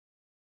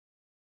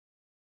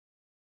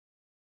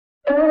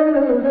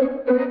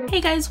Hey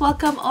guys,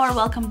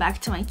 welcome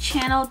back to my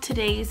channel.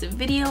 Today's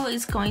video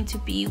is going to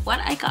be what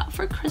I got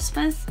for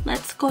Christmas.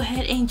 Let's go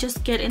ahead and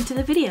just get into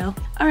the video.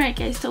 Alright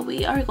guys, so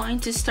we are going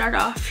to start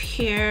off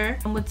here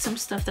with some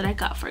stuff that I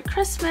got for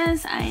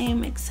Christmas. I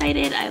am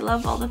excited. I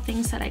love all the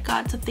things that I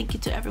got, so thank you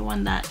to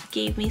everyone that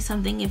gave me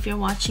something. If you're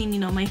watching, you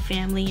know, my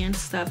family and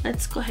stuff.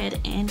 Let's go ahead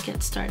and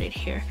get started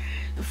here.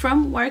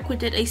 From work, we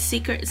did a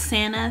Secret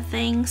Santa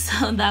thing,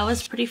 so that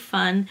was pretty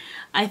fun.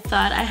 I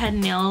thought I had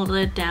nailed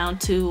it down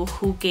to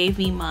who gave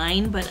me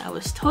mine, but I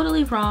was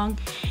totally wrong,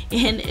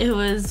 and it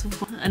was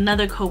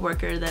another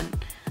coworker that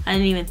I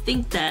didn't even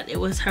think that it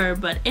was her.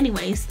 But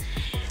anyways,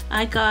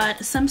 I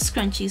got some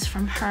scrunchies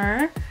from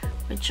her,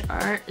 which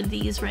are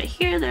these right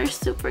here. They're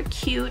super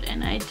cute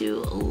and I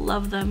do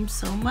love them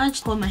so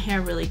much. Hold my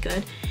hair really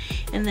good.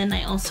 And then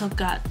I also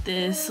got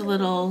this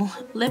little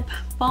lip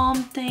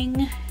balm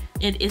thing.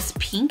 It is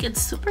pink. It's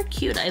super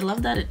cute. I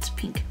love that it's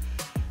pink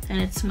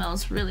and it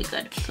smells really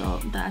good. So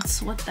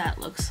that's what that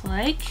looks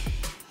like.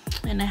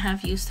 And I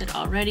have used it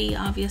already,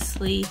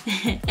 obviously.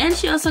 And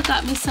she also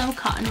got me some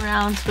cotton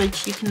rounds,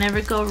 which you can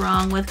never go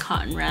wrong with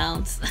cotton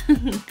rounds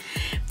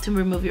to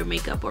remove your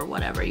makeup or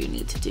whatever you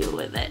need to do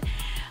with it.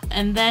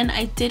 And then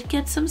I did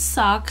get some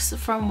socks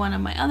from one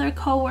of my other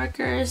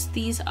co-workers.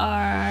 These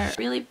are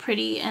really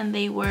pretty and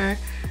they were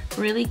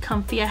really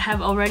comfy. I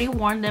have already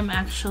worn them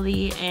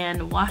actually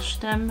and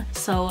washed them,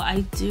 so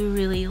I do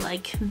really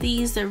like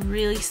these. They're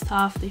really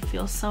soft. They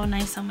feel so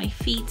nice on my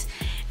feet.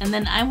 And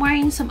then I'm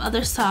wearing some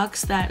other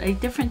socks that a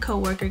different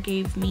co-worker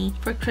gave me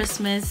for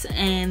Christmas,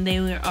 and they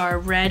are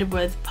red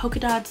with polka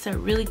dots. They're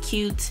really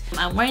cute.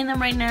 I'm wearing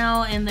them right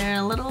now and they're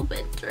a little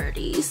bit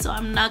dirty, so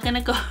I'm not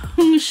gonna go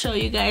show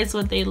you guys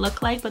what they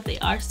look like, but they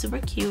are super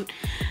cute.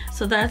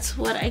 So that's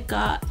what I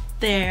got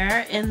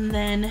there. And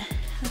then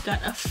I've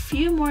got a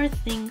few more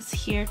things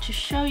here to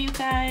show you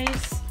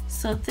guys.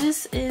 So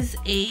this is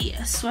a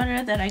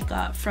sweater that I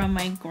got from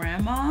my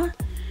grandma,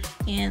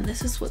 and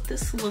this is what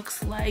this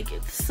looks like.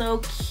 It's so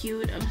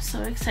cute. I'm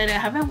so excited. I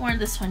haven't worn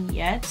this one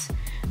yet,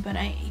 but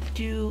I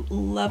do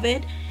love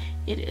it.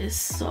 It is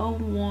so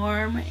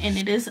warm and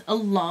it is a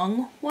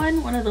long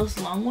one of those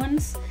long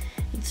ones.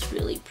 It's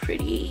really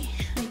pretty.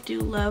 I do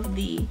love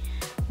the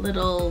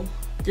little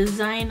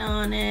design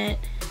on it,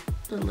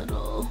 the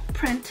little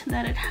print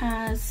that it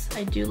has.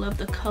 I do love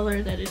the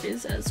color that it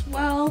is as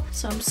well,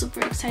 so I'm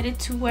super excited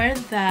to wear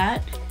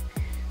that.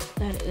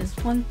 That is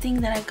one thing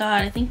that I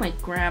got. I think my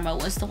grandma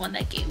was the one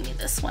that gave me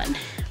this one.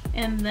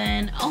 And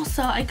then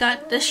also I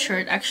got this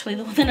shirt, actually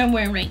the one that I'm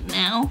wearing right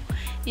now.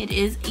 It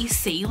is a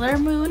Sailor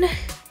Moon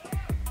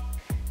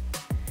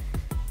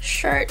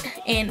shirt,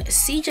 and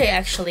CJ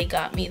actually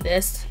got me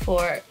this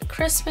for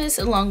Christmas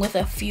along with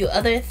a few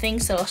other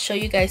things that I'll show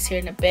you guys here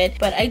in a bit.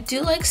 But I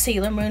do like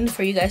Sailor Moon,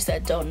 for you guys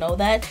that don't know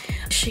that.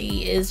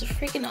 She is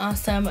freaking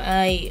awesome.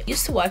 I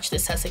used to watch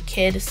this as a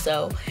kid,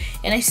 so,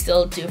 and I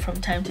still do from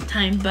time to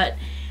time, but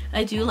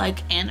I do like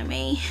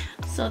anime,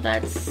 so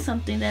that's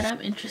something that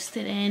I'm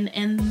interested in.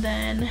 And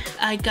then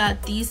I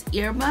got these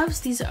earmuffs.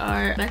 These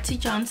are Betsy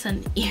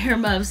Johnson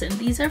earmuffs, and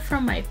these are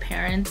from my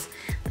parents.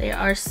 They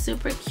are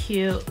super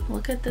cute.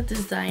 Look at the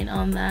design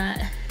on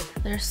that.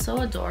 They're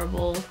so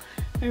adorable.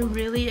 I'm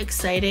really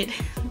excited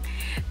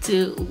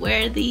to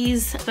wear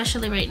these,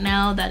 especially right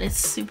now that it's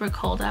super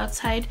cold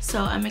outside.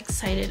 So I'm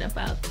excited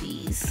about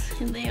these,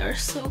 and they are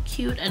so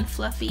cute and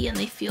fluffy and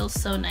they feel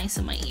so nice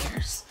in my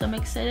ears. So I'm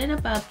excited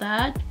about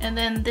that. And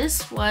then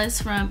this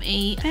was from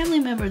a family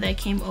member that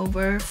came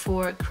over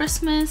for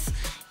Christmas.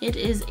 It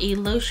is a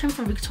lotion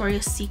from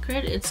Victoria's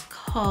Secret. It's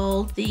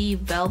called the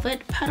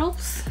Velvet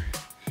Petals,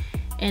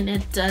 and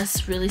it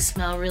does really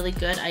smell really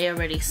good. I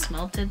already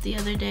smelled it the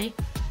other day.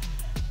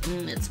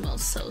 It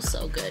smells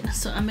so good.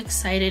 So I'm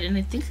excited, and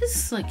I think this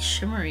is like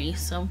shimmery,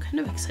 so I'm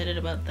kind of excited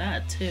about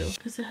that too,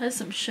 because it has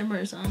some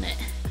shimmers on it.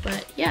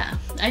 But yeah,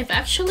 I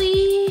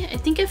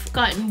think I've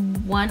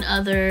gotten one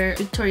other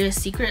Victoria's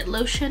Secret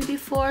lotion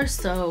before,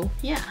 so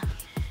yeah.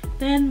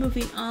 Then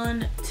moving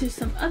on to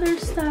some other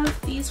stuff.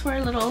 These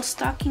were little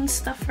stocking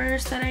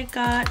stuffers that I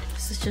got.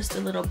 This is just a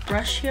little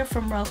brush here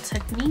from Real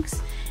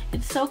Techniques.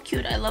 It's so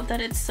cute. I love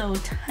that it's so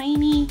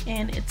tiny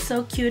and it's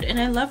so cute,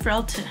 and I love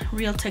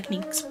Real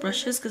Techniques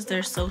brushes because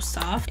they're so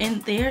soft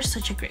and they are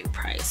such a great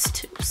price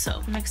too.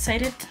 So I'm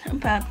excited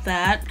about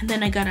that. And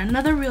then I got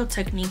another Real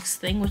Techniques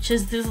thing, which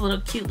is this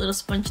little cute little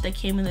sponge that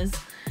came in this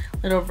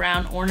little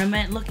round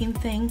ornament looking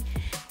thing.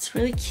 It's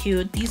really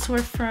cute. These were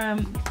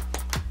from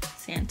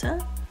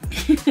Santa.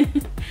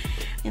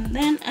 And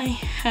then I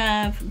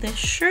have this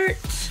shirt,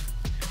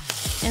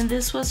 and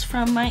this was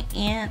from my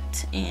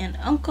aunt and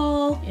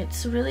uncle.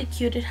 It's really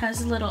cute. It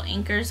has little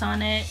anchors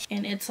on it,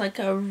 and it's like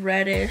a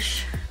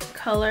reddish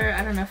color.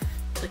 I don't know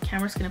if the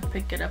camera's gonna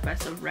pick it up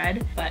as a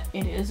red, but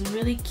it is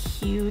really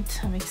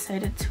cute. I'm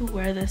excited to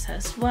wear this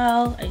as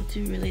well. I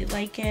do really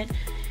like it.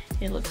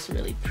 It looks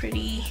really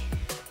pretty.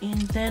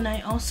 And then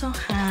I also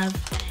have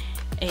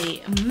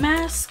a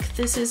mask.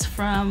 This is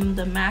from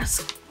the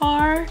Mask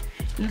Bar,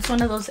 And it's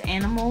one of those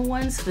animal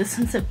ones. This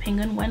one's a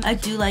penguin one. I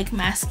do like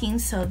masking,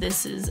 so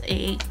this is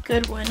a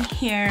good one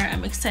here.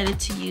 I'm excited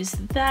to use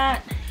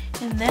that.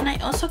 And then I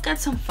also got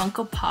some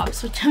Funko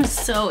Pops, which I'm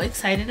so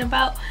excited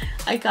about.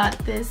 I got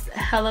this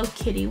Hello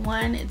Kitty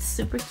one. It's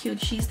super cute.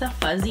 She's the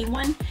fuzzy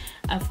one.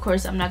 Of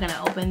course, I'm not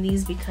gonna open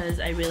these because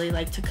I really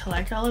like to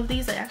collect all of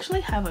these. I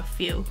actually have a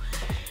few.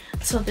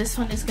 So this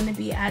one is gonna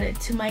be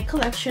added to my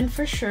collection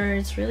for sure.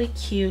 It's really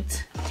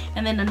cute.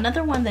 And then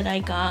another one that I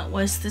got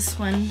was this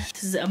one.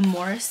 This is a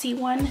Morrissey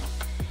one.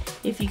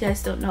 If you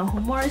guys don't know who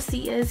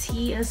Morrissey is,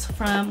 he is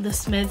from the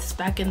Smiths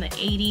back in the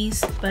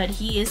 80s, but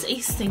he is a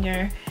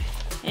singer.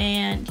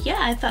 And yeah,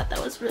 I thought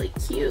that was really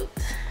cute.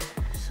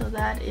 So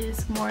that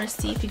is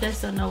Morrissey. If you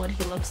guys don't know what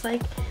he looks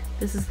like,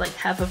 this is like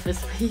half of his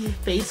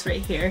face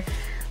right here,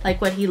 like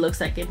what he looks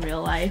like in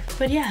real life.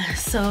 But yeah,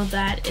 so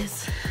that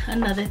is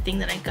another thing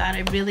that I got.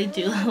 I really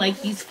do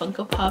like these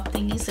Funko Pop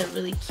thingies. They're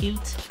really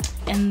cute.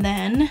 And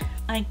then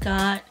I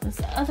got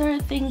this other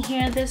thing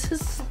here.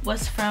 This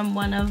was from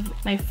one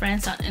of my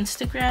friends on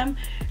Instagram.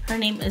 Her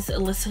name is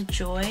Alyssa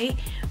Joy,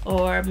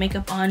 or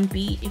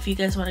Makeuponbeat. If you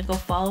guys want to go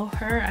follow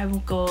her, I will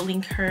go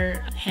link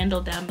her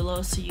handle down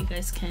below so you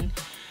guys can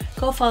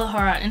go follow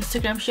her on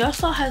Instagram. She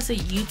also has a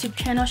YouTube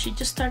channel she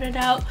just started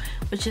out,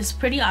 which is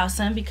pretty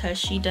awesome because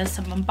she does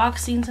some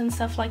unboxings and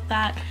stuff like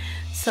that.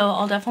 So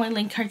I'll definitely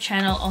link her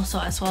channel also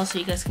as well so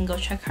you guys can go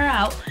check her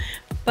out.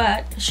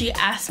 But she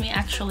asked me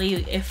actually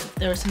if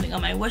there was something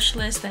on my wish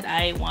list that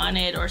I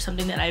wanted or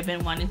something that I've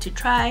been wanting to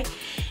try.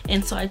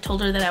 And so I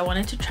told her that I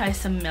wanted to try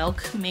some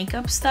Milk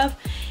makeup stuff.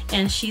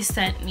 And she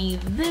sent me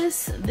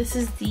this. This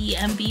is the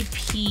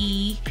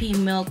MVP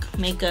Milk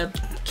makeup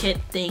kit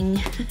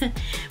thing.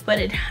 But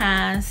it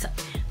has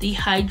the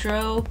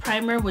Hydro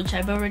Primer, which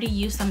I've already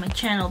used on my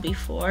channel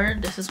before.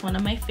 This is one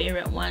of my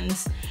favorite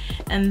ones.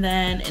 And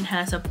then it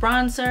has a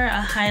bronzer,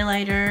 a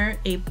highlighter,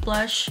 a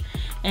blush,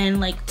 and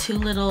like two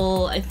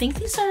little, I think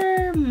these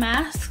are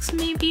masks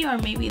maybe, or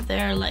maybe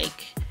they're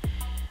like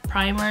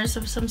primers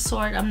of some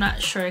sort. I'm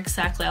not sure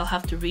exactly. I'll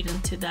have to read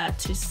into that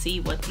to see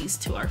what these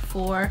two are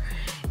for.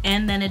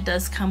 And then it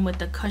does come with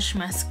the Kush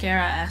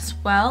mascara as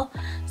well,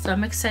 so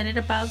I'm excited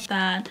about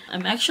that.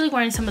 I'm actually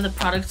wearing some of the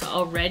products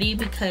already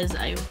because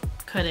I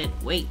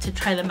couldn't wait to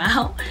try them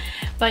out.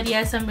 But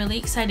yes, I'm really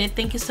excited.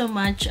 Thank you so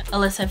much,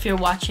 Alyssa, if you're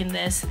watching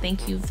this.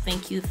 Thank you,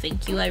 thank you,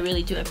 thank you. I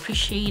really do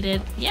appreciate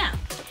it. Yeah.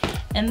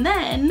 And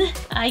then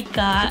I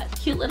got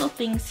cute little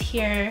things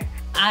here.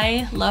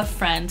 I love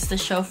Friends, the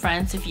show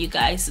Friends. If you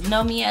guys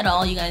know me at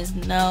all, you guys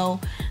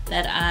know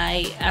that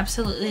I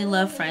absolutely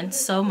love Friends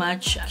so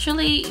much.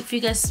 Actually, if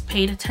you guys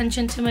paid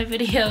attention to my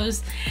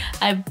videos,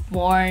 I've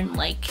worn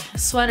like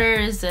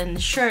sweaters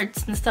and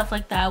shirts and stuff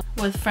like that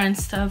with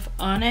Friends stuff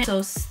on it. So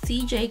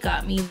CJ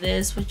got me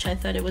this, which I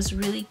thought it was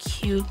really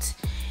cute.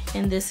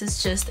 And this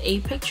is just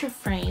a picture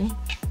frame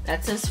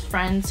that says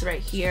Friends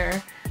right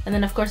here. And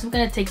then of course I'm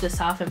gonna take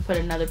this off and put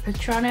another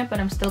picture on it, but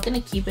I'm still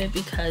gonna keep it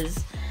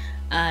because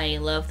I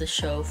love the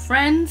show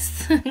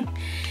Friends.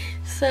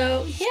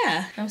 So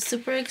yeah, I'm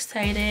super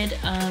excited.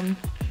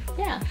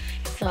 Yeah,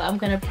 so I'm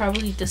gonna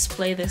probably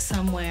display this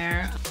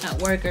somewhere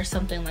at work or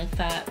something like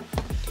that.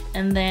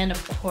 And then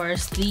of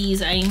course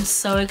these, I am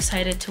so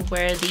excited to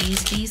wear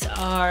these. These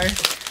are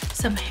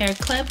some hair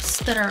clips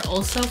that are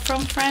also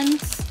from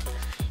Friends,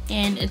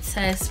 and it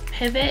says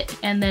Pivot,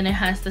 and then it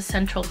has the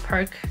Central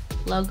Perk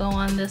logo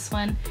on this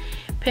one.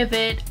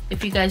 Pivot,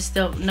 if you guys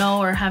don't know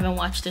or haven't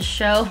watched the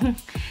show,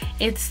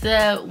 it's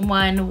the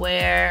one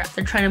where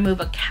they're trying to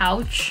move a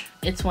couch.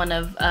 It's one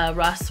of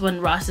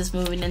when Ross is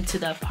moving into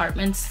the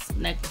apartments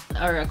next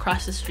or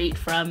across the street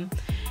from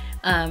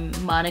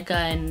Monica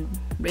and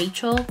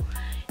Rachel,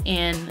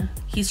 and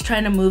he's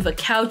trying to move a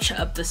couch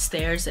up the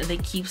stairs, and he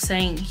keeps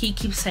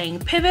saying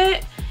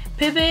pivot,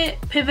 pivot,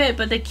 pivot,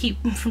 but they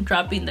keep from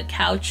dropping the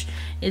couch.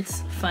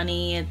 It's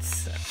funny.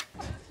 It's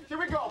here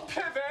we go.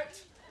 Pivot.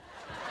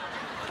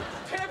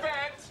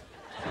 Pivot!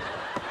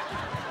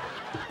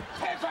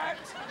 Pivot!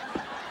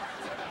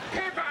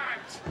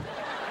 Pivot!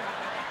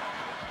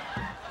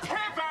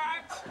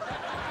 Pivot!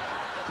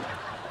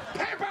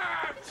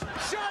 Pivot!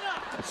 Shut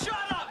up!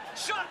 Shut up!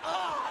 Shut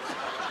up!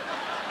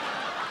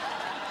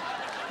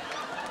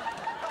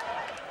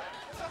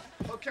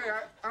 Okay,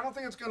 I don't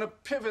think it's gonna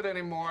pivot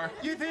anymore.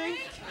 You think?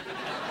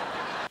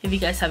 If you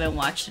guys haven't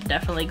watched,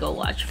 definitely go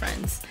watch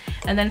Friends.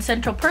 And then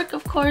Central Perk,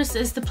 of course,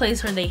 is the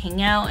place where they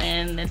hang out,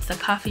 and it's the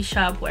coffee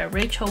shop where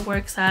Rachel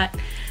works at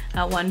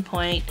one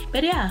point.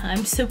 But yeah,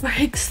 I'm super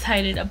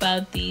excited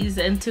about these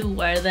and to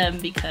wear them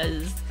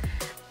because,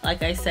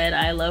 like I said,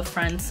 I love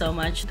Friends so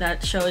much.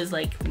 That show is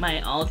like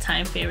my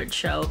all-time favorite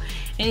show.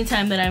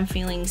 Anytime that I'm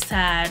feeling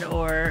sad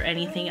or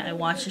anything, I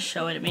watch the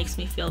show and it makes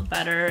me feel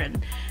better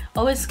and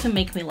always can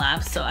make me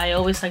laugh. So I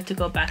always like to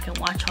go back and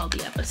watch all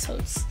the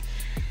episodes.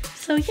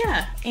 So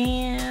yeah,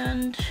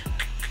 and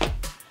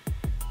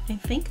I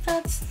think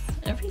that's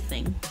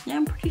everything. Yeah,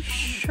 I'm pretty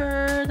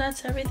sure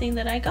that's everything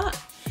that I got.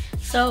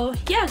 So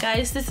yeah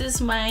guys, this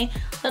is my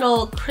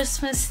little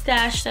Christmas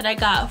stash that I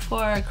got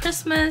for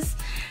Christmas.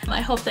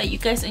 I hope that you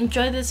guys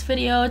enjoy this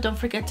video. Don't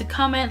forget to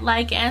comment,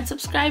 like, and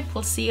subscribe.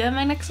 We'll see you in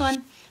my next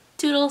one.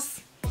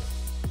 Toodles!